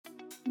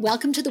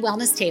Welcome to the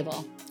Wellness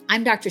Table.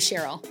 I'm Dr.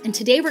 Cheryl, and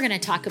today we're going to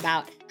talk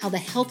about how the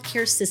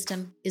healthcare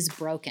system is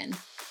broken.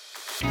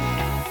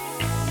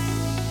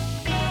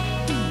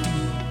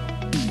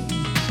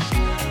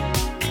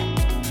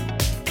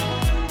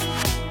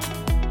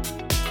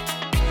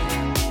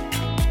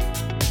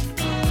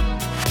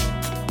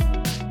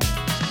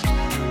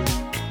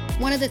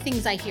 One of the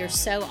things I hear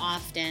so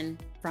often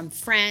from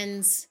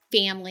friends,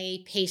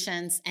 family,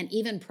 patients, and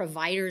even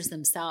providers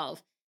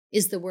themselves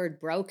is the word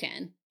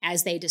broken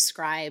as they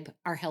describe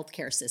our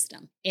healthcare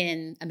system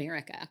in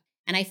America.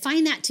 And I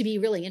find that to be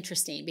really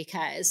interesting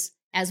because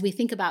as we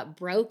think about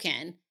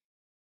broken,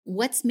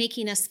 what's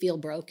making us feel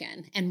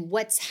broken and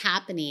what's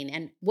happening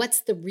and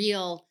what's the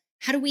real,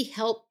 how do we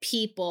help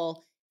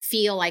people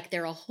feel like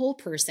they're a whole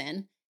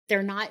person?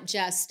 They're not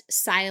just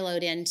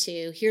siloed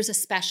into here's a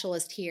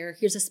specialist here,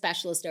 here's a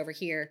specialist over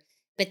here,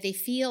 but they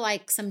feel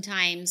like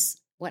sometimes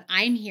what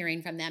I'm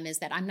hearing from them is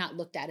that I'm not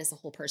looked at as a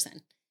whole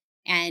person.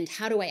 And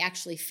how do I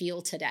actually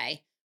feel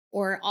today?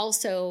 Or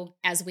also,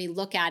 as we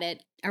look at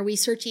it, are we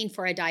searching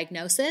for a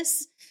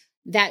diagnosis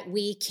that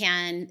we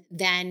can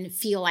then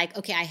feel like,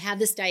 okay, I have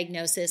this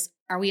diagnosis?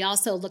 Are we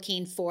also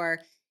looking for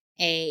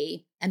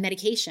a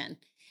medication?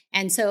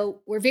 And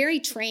so we're very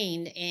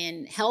trained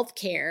in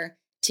healthcare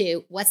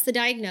to what's the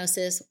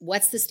diagnosis,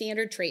 what's the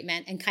standard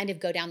treatment, and kind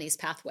of go down these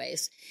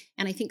pathways.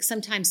 And I think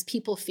sometimes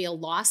people feel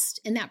lost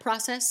in that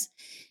process.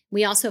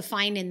 We also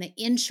find in the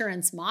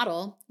insurance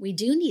model, we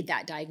do need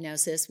that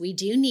diagnosis. We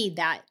do need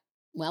that,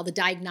 the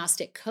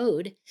diagnostic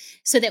code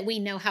so that we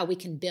know how we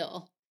can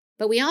bill.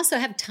 But we also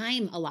have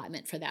time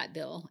allotment for that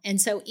bill.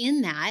 And so in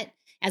that,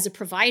 as a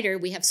provider,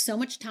 we have so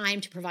much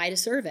time to provide a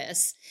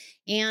service.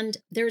 And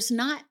there's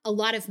not a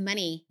lot of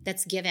money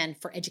that's given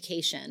for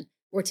education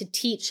or to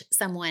teach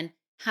someone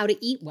how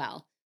to eat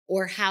well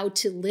or how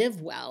to live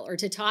well or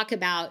to talk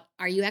about,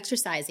 are you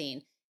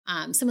exercising?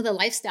 Some of the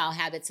lifestyle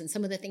habits and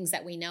some of the things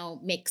that we know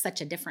make such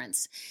a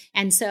difference.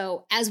 And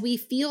so as we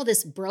feel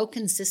this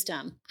broken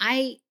system,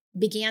 I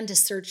began to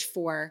search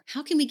for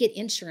how can we get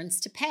insurance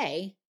to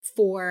pay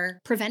for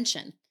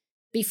prevention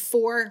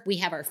before we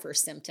have our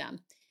first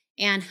symptom?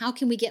 And how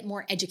can we get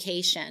more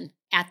education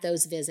at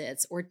those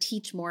visits or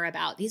teach more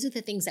about, these are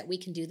the things that we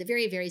can do, the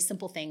very, very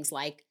simple things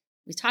like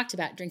we talked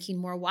about, drinking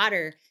more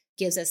water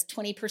gives us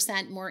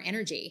 20% more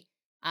energy.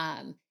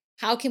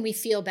 How can we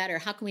feel better?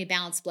 How can we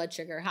balance blood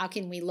sugar? How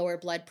can we lower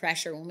blood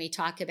pressure? When we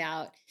talk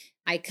about,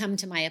 I come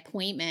to my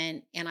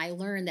appointment and I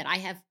learn that I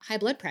have high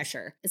blood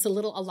pressure. It's a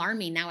little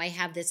alarming. Now I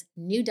have this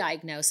new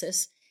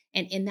diagnosis.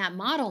 And in that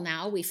model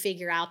now, we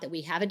figure out that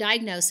we have a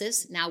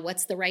diagnosis. Now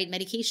what's the right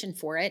medication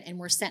for it? And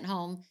we're sent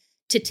home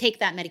to take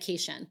that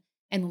medication.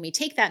 And when we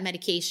take that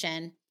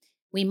medication,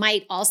 we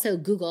might also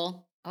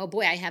Google, oh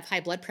boy, I have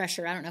high blood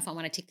pressure. I don't know if I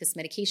want to take this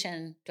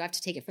medication. Do I have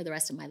to take it for the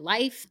rest of my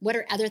life? What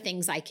are other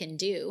things I can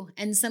do?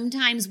 And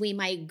sometimes we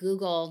might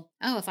Google,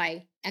 oh, if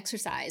I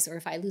exercise or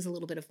if I lose a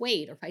little bit of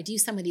weight or if I do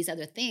some of these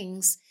other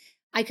things,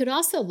 I could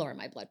also lower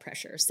my blood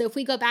pressure. So if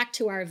we go back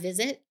to our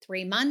visit,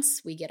 3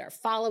 months, we get our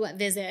follow-up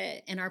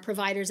visit and our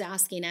provider's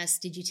asking us,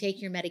 did you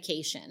take your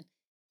medication?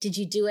 Did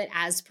you do it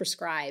as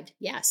prescribed?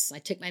 Yes, I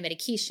took my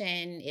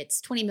medication. It's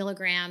 20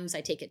 milligrams.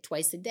 I take it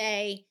twice a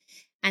day.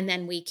 And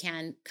then we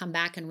can come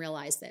back and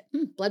realize that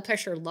blood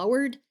pressure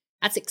lowered.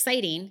 That's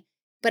exciting.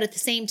 But at the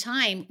same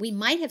time, we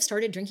might have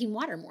started drinking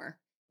water more.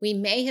 We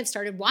may have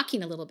started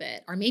walking a little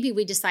bit, or maybe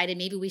we decided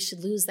maybe we should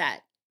lose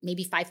that,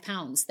 maybe 5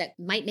 pounds. That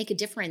might make a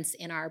difference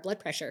in our blood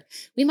pressure.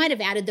 We might have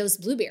added those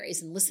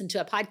blueberries and listened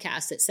to a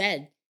podcast that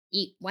said,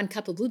 eat 1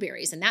 cup of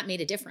blueberries, and that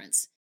made a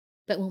difference.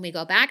 But when we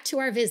go back to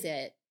our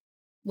visit,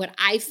 what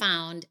I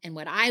found and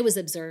what I was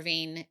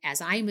observing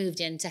as I moved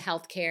into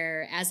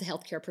healthcare as a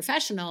healthcare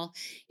professional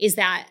is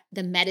that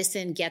the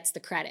medicine gets the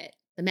credit.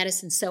 The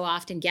medicine so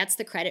often gets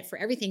the credit for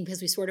everything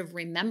because we sort of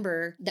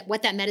remember that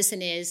what that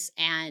medicine is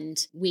and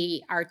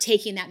we are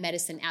taking that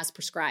medicine as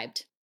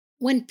prescribed.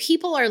 When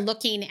people are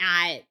looking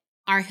at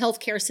our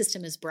healthcare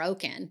system is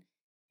broken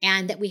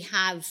and that we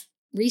have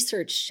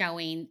research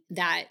showing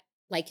that,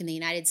 like in the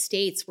United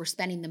States, we're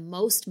spending the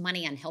most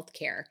money on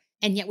healthcare.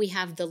 And yet we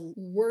have the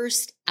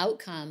worst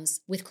outcomes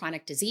with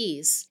chronic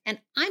disease. And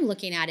I'm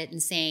looking at it and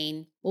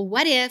saying, well,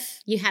 what if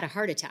you had a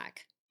heart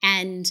attack?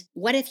 And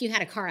what if you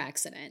had a car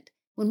accident?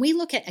 When we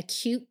look at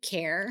acute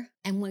care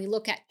and when we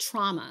look at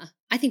trauma,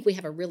 I think we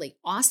have a really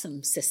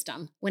awesome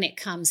system when it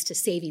comes to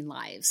saving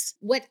lives.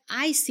 What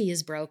I see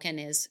as broken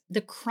is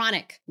the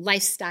chronic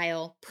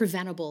lifestyle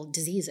preventable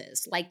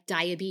diseases like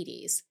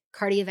diabetes,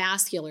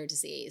 cardiovascular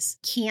disease,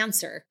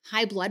 cancer,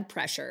 high blood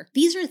pressure.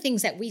 These are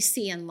things that we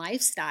see in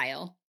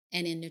lifestyle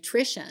and in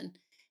nutrition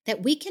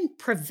that we can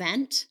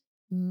prevent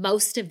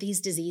most of these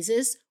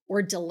diseases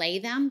or delay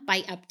them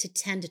by up to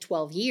 10 to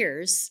 12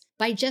 years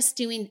by just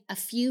doing a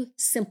few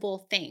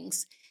simple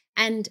things.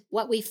 And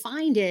what we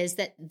find is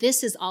that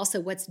this is also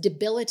what's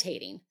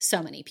debilitating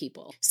so many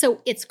people.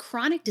 So it's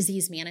chronic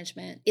disease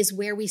management is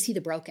where we see the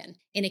broken.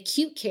 In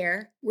acute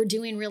care, we're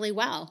doing really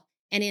well.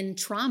 And in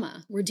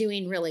trauma, we're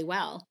doing really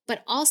well.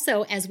 But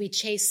also as we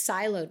chase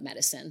siloed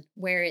medicine,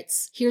 where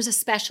it's, here's a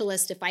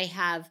specialist if I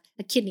have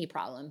a kidney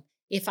problem.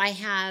 If I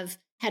have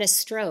had a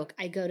stroke,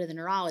 I go to the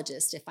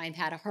neurologist. If I've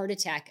had a heart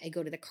attack, I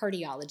go to the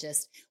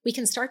cardiologist. We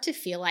can start to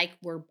feel like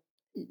we're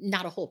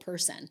not a whole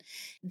person.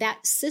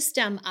 That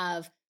system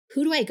of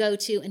who do I go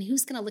to and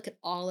who's going to look at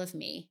all of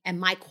me and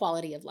my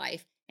quality of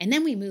life? And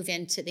then we move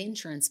into the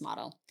insurance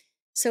model.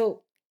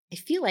 So I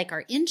feel like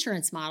our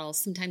insurance model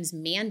sometimes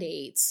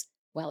mandates,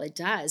 well, it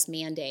does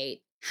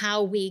mandate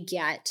how we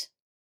get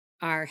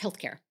our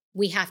healthcare.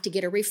 We have to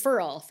get a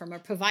referral from a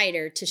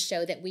provider to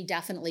show that we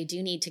definitely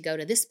do need to go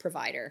to this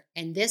provider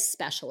and this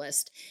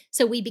specialist.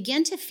 So we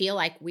begin to feel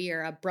like we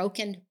are a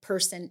broken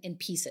person in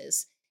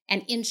pieces,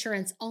 and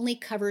insurance only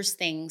covers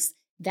things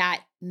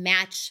that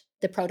match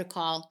the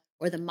protocol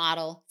or the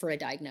model for a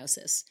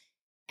diagnosis.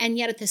 And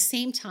yet at the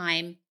same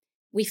time,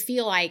 we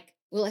feel like,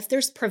 well, if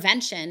there's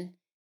prevention,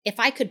 if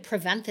I could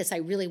prevent this, I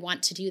really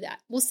want to do that.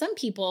 Well, some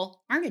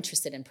people aren't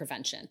interested in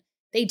prevention.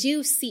 They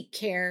do seek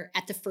care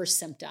at the first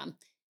symptom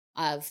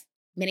of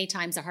many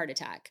times a heart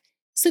attack.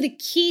 So the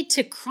key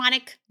to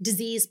chronic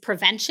disease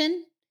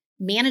prevention,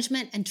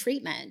 management, and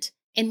treatment,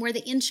 and where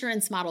the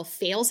insurance model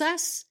fails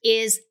us,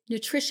 is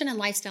nutrition and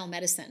lifestyle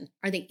medicine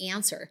are the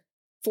answer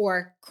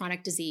for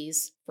chronic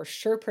disease, for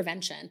sure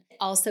prevention,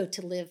 also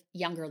to live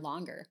younger,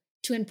 longer,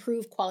 to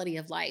improve quality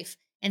of life.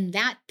 And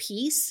that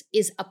piece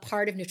is a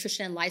part of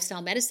nutrition and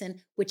lifestyle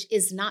medicine, which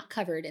is not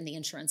covered in the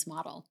insurance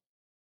model.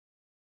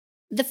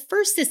 The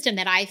first system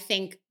that I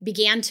think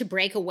began to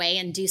break away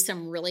and do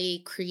some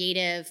really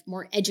creative,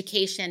 more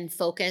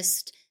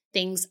education-focused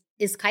things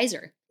is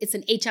Kaiser. It's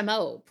an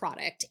HMO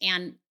product.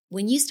 And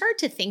when you start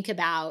to think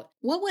about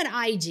what would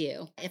I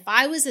do if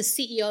I was a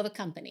CEO of a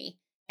company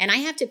and I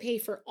have to pay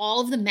for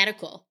all of the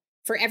medical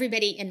for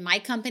everybody in my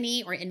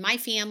company or in my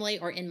family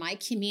or in my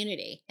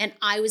community, and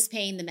I was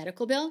paying the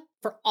medical bill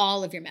for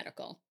all of your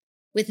medical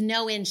with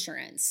no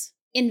insurance,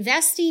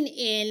 investing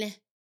in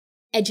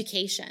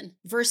education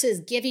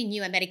versus giving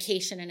you a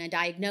medication and a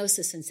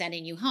diagnosis and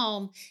sending you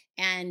home.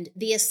 And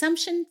the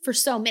assumption for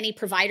so many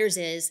providers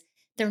is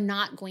they're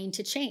not going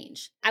to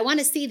change. I want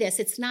to see this.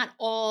 It's not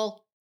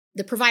all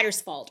the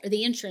provider's fault or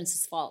the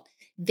insurance's fault.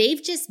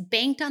 They've just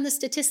banked on the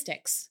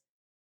statistics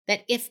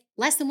that if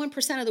less than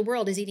 1% of the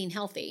world is eating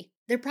healthy,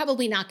 they're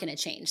probably not going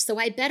to change. So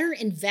I better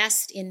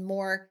invest in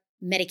more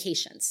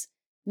medications.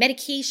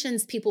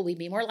 Medications people would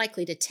be more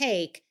likely to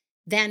take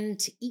than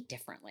to eat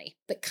differently.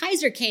 But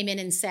Kaiser came in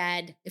and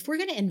said, if we're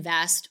going to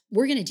invest,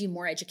 we're going to do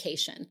more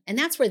education. And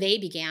that's where they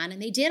began.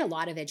 And they did a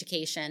lot of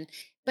education.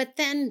 But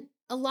then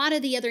a lot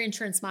of the other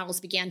insurance models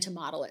began to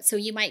model it. So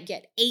you might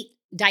get 8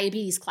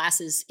 diabetes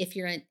classes if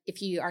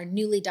you are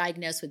newly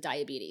diagnosed with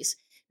diabetes.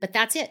 But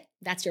that's it.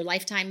 That's your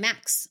lifetime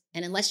max.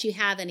 And unless you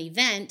have an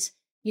event,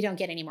 you don't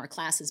get any more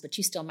classes, but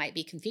you still might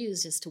be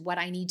confused as to what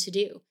I need to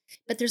do.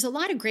 But there's a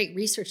lot of great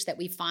research that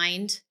we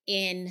find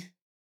in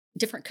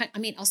different countries. I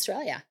mean,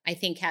 Australia, I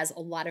think, has a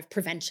lot of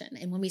prevention.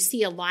 And when we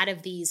see a lot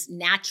of these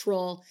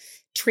natural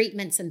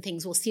treatments and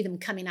things, we'll see them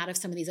coming out of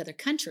some of these other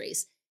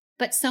countries,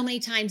 but so many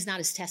times not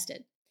as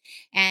tested.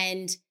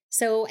 And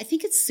so I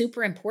think it's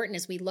super important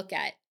as we look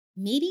at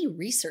maybe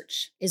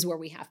research is where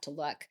we have to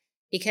look,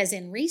 because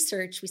in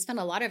research, we spend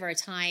a lot of our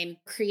time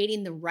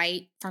creating the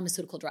right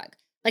pharmaceutical drug.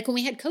 Like when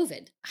we had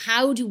COVID,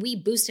 how do we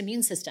boost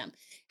immune system?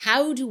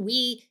 How do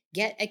we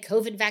get a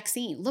COVID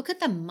vaccine? Look at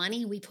the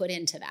money we put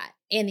into that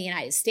in the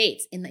United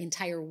States, in the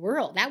entire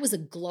world. That was a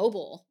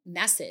global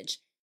message.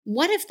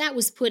 What if that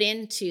was put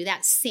into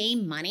that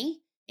same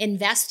money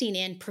investing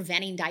in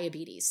preventing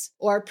diabetes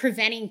or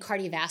preventing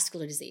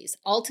cardiovascular disease?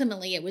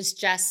 Ultimately, it was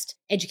just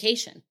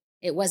education.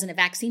 It wasn't a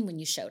vaccine when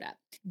you showed up.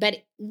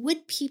 But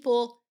would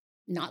people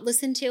not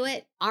listen to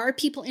it? Are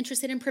people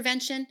interested in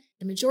prevention?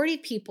 The majority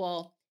of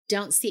people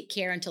don't seek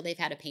care until they've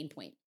had a pain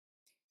point.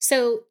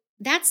 So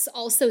that's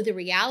also the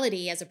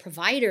reality as a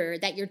provider,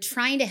 that you're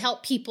trying to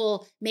help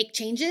people make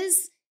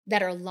changes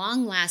that are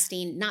long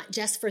lasting, not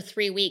just for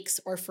 3 weeks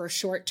or for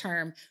short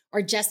term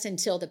or just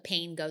until the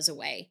pain goes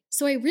away.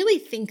 So I really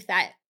think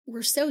that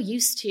we're so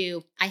used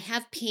to, I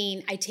have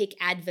pain, I take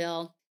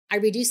Advil, I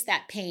reduce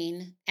that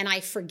pain, and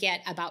I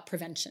forget about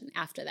prevention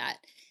after that.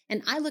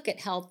 And I look at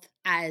health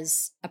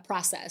as a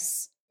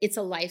process. It's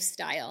a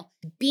lifestyle.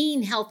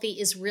 Being healthy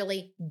is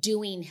really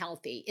doing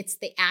healthy. It's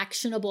the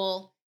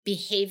actionable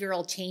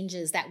behavioral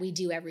changes that we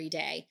do every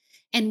day.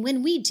 And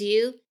when we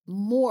do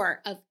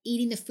more of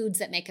eating the foods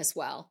that make us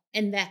well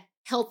and the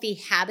healthy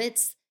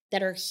habits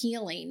that are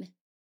healing,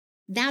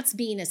 that's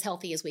being as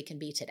healthy as we can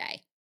be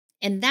today.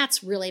 And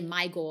that's really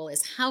my goal,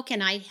 is how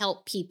can I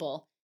help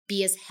people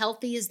be as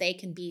healthy as they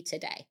can be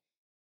today,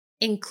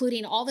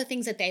 including all the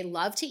things that they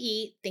love to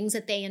eat, things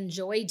that they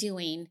enjoy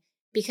doing,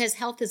 because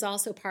health is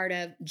also part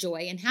of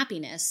joy and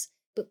happiness.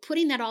 But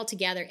putting that all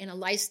together in a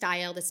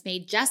lifestyle that's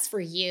made just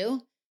for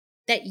you,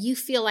 that you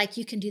feel like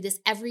you can do this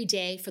every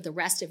day for the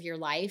rest of your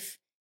life.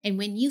 And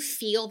when you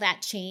feel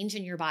that change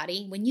in your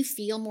body, when you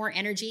feel more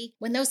energy,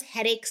 when those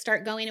headaches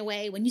start going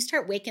away, when you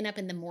start waking up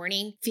in the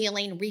morning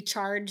feeling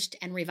recharged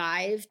and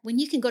revived, when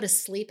you can go to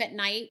sleep at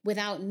night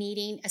without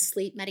needing a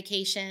sleep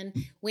medication,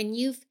 when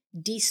you've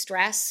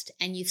de-stressed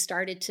and you've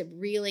started to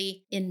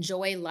really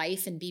enjoy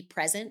life and be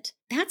present,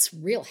 that's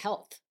real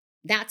health.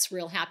 That's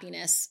real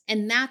happiness.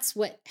 And that's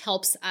what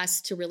helps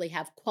us to really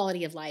have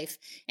quality of life.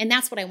 And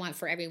that's what I want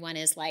for everyone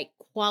is like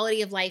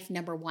quality of life,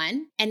 number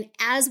one. And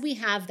as we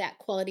have that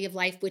quality of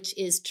life, which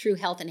is true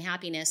health and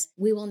happiness,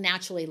 we will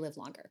naturally live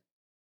longer.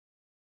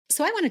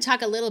 So I want to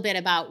talk a little bit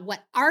about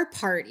what our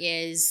part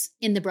is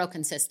in the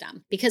broken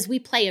system, because we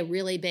play a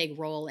really big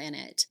role in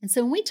it. And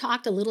so when we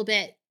talked a little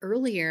bit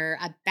earlier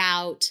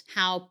about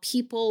how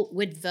people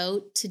would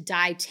vote to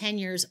die 10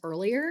 years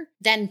earlier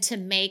than to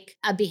make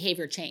a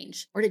behavior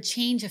change or to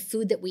change a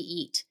food that we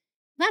eat,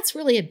 that's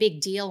really a big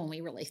deal when we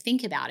really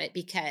think about it,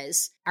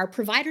 because our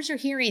providers are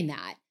hearing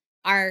that.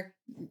 Our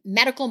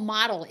medical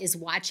model is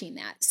watching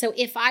that. So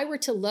if I were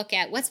to look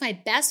at what's my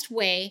best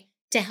way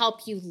to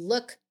help you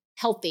look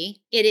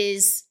healthy, it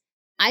is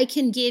I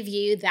can give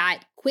you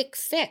that quick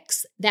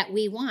fix that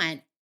we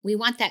want. We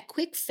want that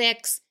quick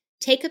fix,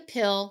 take a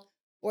pill,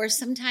 or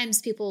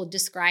sometimes people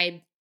describe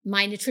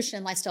my nutrition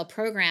and lifestyle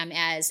program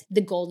as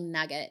the golden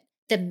nugget,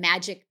 the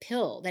magic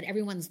pill that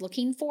everyone's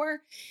looking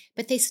for,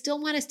 but they still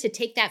want us to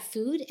take that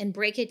food and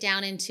break it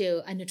down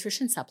into a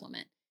nutrition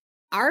supplement.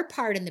 Our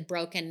part in the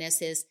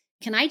brokenness is,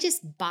 can I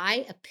just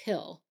buy a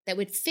pill that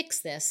would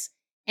fix this,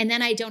 and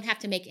then I don't have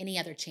to make any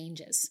other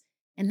changes?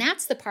 And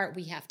that's the part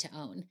we have to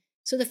own.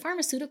 So the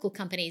pharmaceutical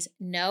companies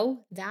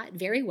know that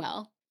very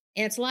well.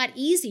 And it's a lot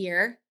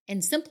easier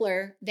and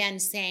simpler than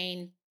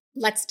saying,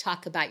 let's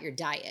talk about your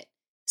diet.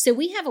 So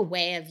we have a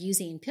way of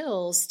using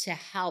pills to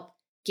help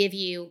give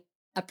you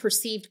a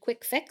perceived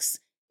quick fix.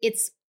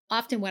 It's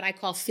often what I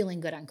call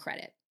feeling good on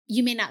credit.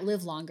 You may not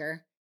live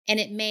longer, and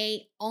it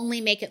may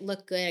only make it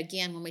look good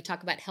again when we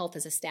talk about health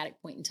as a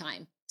static point in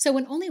time. So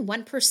when only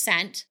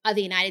 1% of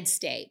the United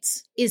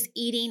States is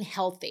eating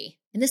healthy,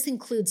 and this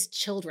includes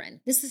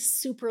children, this is a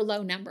super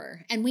low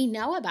number. And we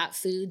know about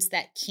foods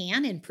that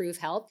can improve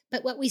health,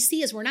 but what we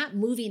see is we're not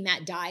moving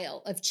that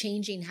dial of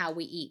changing how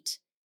we eat.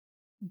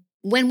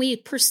 When we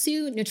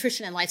pursue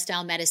nutrition and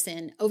lifestyle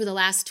medicine over the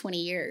last 20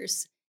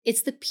 years,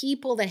 it's the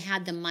people that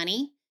had the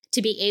money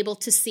to be able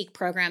to seek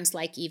programs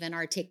like even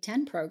our Take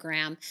 10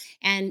 program,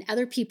 and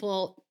other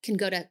people can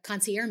go to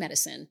concierge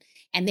medicine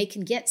and they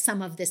can get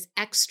some of this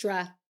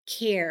extra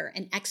care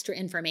and extra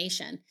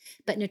information.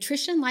 But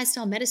nutrition and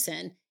lifestyle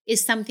medicine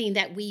is something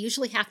that we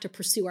usually have to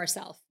pursue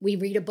ourselves. We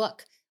read a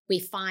book, we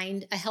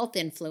find a health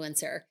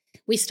influencer,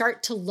 we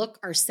start to look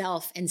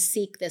ourselves and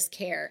seek this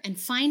care. And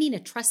finding a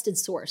trusted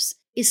source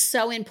is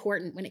so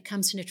important when it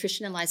comes to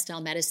nutrition and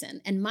lifestyle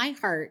medicine. And my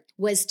heart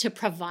was to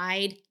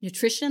provide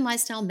nutrition and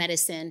lifestyle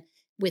medicine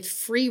with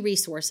free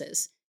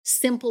resources,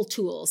 simple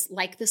tools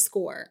like the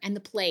score and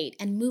the plate,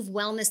 and move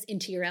wellness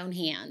into your own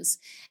hands.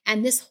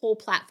 And this whole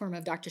platform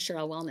of Dr.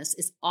 Cheryl Wellness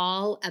is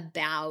all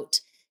about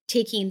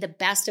taking the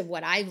best of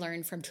what I've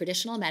learned from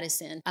traditional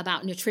medicine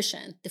about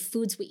nutrition, the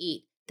foods we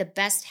eat, the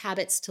best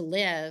habits to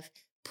live,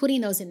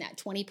 putting those in that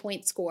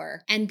 20-point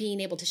score and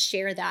being able to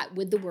share that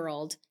with the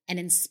world and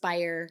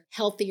inspire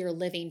healthier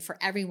living for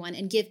everyone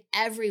and give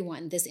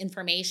everyone this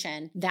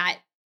information that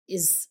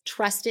is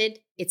trusted,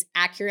 it's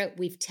accurate,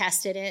 we've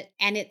tested it,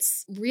 and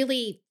it's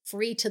really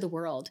free to the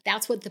world.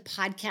 That's what the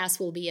podcast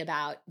will be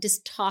about,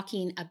 just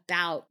talking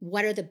about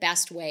what are the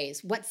best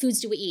ways, what foods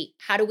do we eat,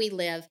 how do we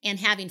live, and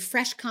having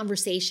fresh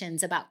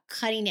conversations about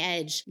cutting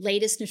edge,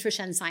 latest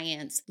nutrition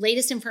science,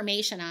 latest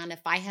information on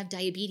if I have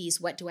diabetes,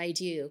 what do I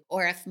do?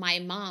 Or if my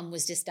mom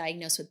was just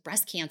diagnosed with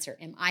breast cancer,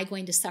 am I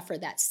going to suffer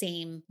that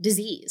same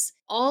disease?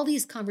 All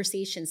these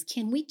conversations,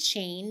 can we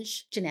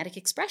change genetic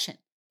expression?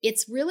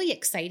 It's really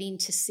exciting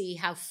to see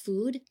how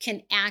food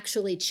can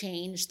actually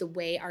change the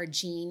way our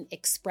gene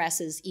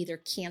expresses either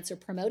cancer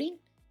promoting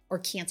or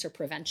cancer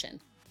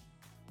prevention.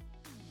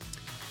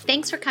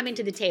 Thanks for coming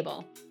to the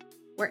table,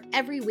 where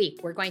every week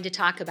we're going to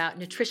talk about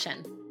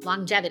nutrition,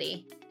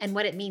 longevity, and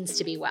what it means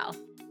to be well.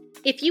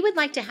 If you would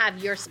like to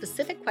have your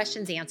specific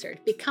questions answered,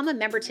 become a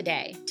member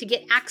today to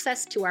get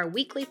access to our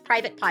weekly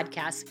private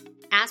podcast,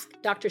 Ask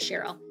Dr.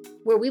 Cheryl,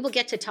 where we will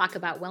get to talk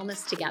about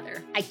wellness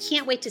together. I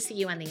can't wait to see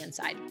you on the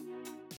inside.